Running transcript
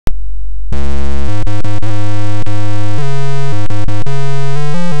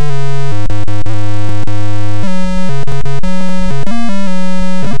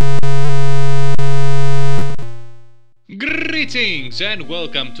Greetings and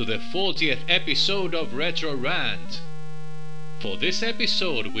welcome to the 40th episode of Retro Rant. For this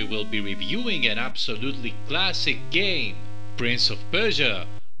episode we will be reviewing an absolutely classic game, Prince of Persia,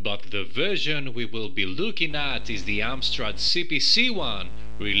 but the version we will be looking at is the Amstrad CPC one,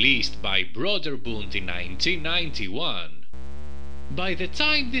 released by Broderbund in 1991. By the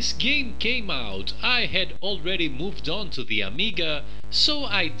time this game came out, I had already moved on to the Amiga, so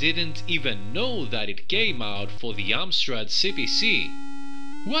I didn't even know that it came out for the Amstrad CPC.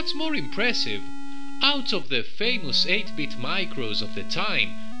 What's more impressive, out of the famous 8-bit micros of the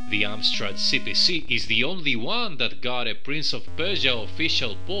time, the Amstrad CPC is the only one that got a Prince of Persia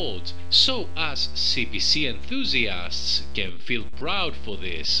official port, so us CPC enthusiasts can feel proud for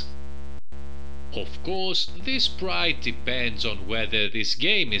this. Of course, this pride depends on whether this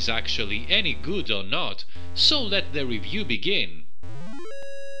game is actually any good or not, so let the review begin.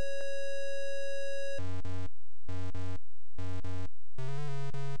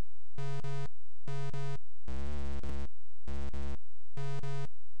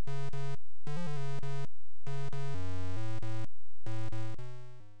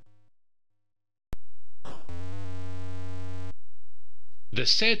 The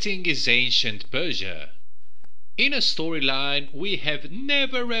setting is ancient Persia. In a storyline we have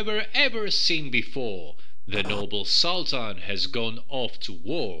never ever seen before, the noble Sultan has gone off to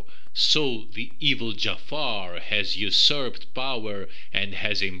war, so the evil Jafar has usurped power and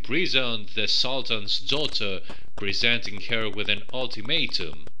has imprisoned the Sultan's daughter, presenting her with an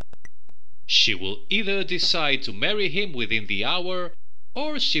ultimatum. She will either decide to marry him within the hour,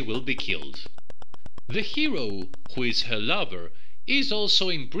 or she will be killed. The hero, who is her lover, is also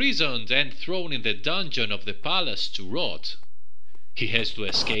imprisoned and thrown in the dungeon of the palace to rot. He has to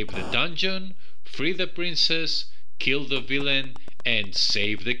escape the dungeon, free the princess, kill the villain, and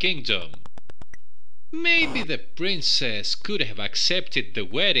save the kingdom. Maybe the princess could have accepted the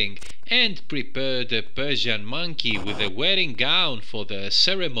wedding and prepared a Persian monkey with a wedding gown for the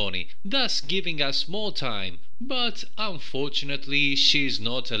ceremony, thus giving us more time. But unfortunately she's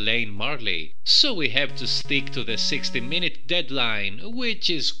not Elaine Marley, so we have to stick to the 60-minute deadline, which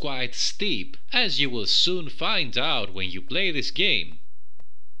is quite steep, as you will soon find out when you play this game.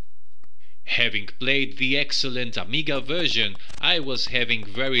 Having played the excellent Amiga version, I was having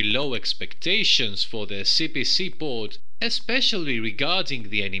very low expectations for the CPC port, especially regarding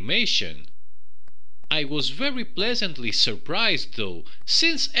the animation. I was very pleasantly surprised though,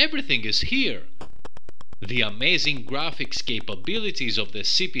 since everything is here. The amazing graphics capabilities of the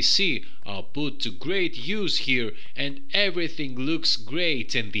CPC are put to great use here, and everything looks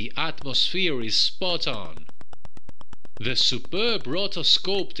great and the atmosphere is spot on. The superb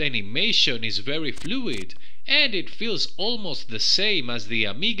rotoscoped animation is very fluid, and it feels almost the same as the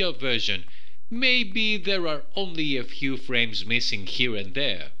Amiga version. Maybe there are only a few frames missing here and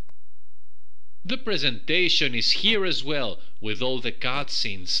there. The presentation is here as well, with all the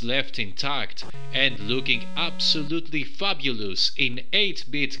cutscenes left intact and looking absolutely fabulous in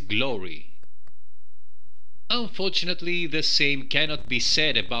 8-bit glory. Unfortunately, the same cannot be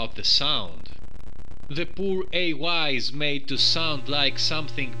said about the sound. The poor AY is made to sound like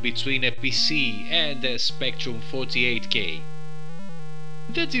something between a PC and a Spectrum 48K.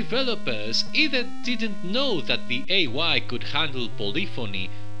 The developers either didn't know that the AY could handle polyphony,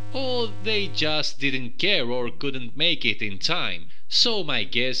 or they just didn't care or couldn't make it in time, so my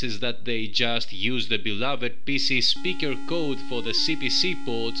guess is that they just used the beloved PC speaker code for the CPC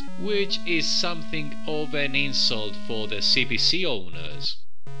port, which is something of an insult for the CPC owners.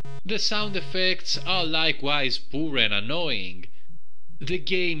 The sound effects are likewise poor and annoying. The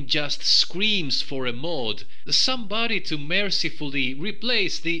game just screams for a mod, somebody to mercifully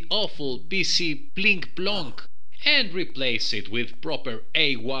replace the awful PC plink plonk and replace it with proper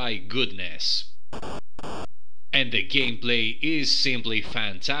AY goodness. And the gameplay is simply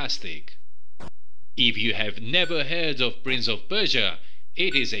fantastic. If you have never heard of Prince of Persia,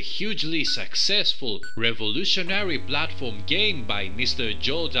 it is a hugely successful, revolutionary platform game by Mr.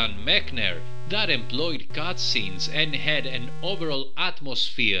 Jordan Mechner that employed cutscenes and had an overall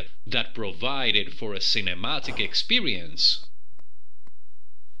atmosphere that provided for a cinematic experience.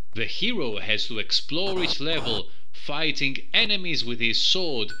 The hero has to explore each level, fighting enemies with his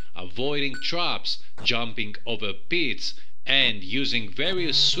sword, avoiding traps, jumping over pits, and using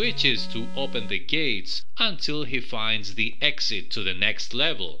various switches to open the gates until he finds the exit to the next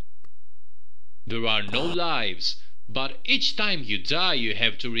level. There are no lives, but each time you die you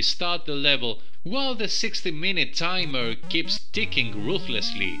have to restart the level, while the 60-minute timer keeps ticking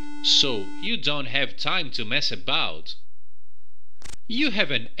ruthlessly, so you don't have time to mess about. You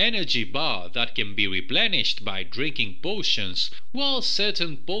have an energy bar that can be replenished by drinking potions, while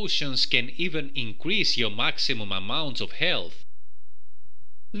certain potions can even increase your maximum amount of health.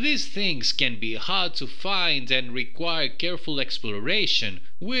 These things can be hard to find and require careful exploration,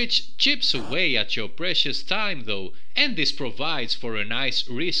 which chips away at your precious time though, and this provides for a nice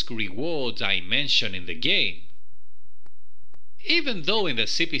risk-reward dimension in the game. Even though in the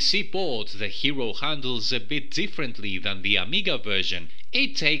CPC port the hero handles a bit differently than the Amiga version,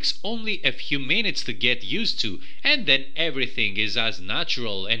 it takes only a few minutes to get used to, and then everything is as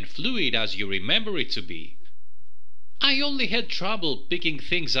natural and fluid as you remember it to be. I only had trouble picking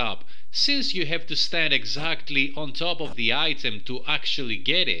things up, since you have to stand exactly on top of the item to actually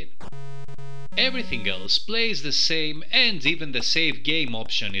get it. Everything else plays the same, and even the save game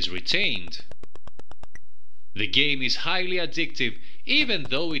option is retained. The game is highly addictive, even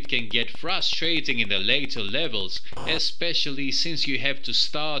though it can get frustrating in the later levels, especially since you have to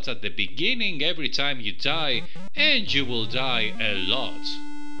start at the beginning every time you die, and you will die a lot.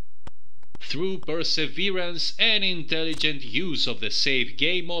 Through perseverance and intelligent use of the save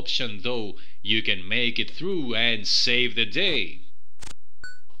game option though, you can make it through and save the day.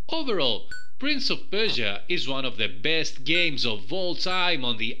 Overall, Prince of Persia is one of the best games of all time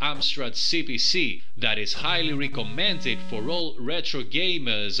on the Amstrad CPC that is highly recommended for all retro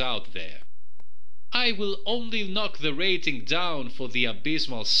gamers out there. I will only knock the rating down for the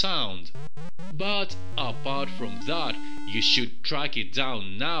abysmal sound, but apart from that, you should track it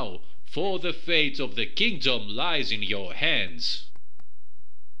down now, for the fate of the kingdom lies in your hands.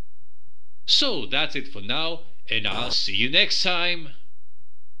 So that's it for now, and I'll see you next time.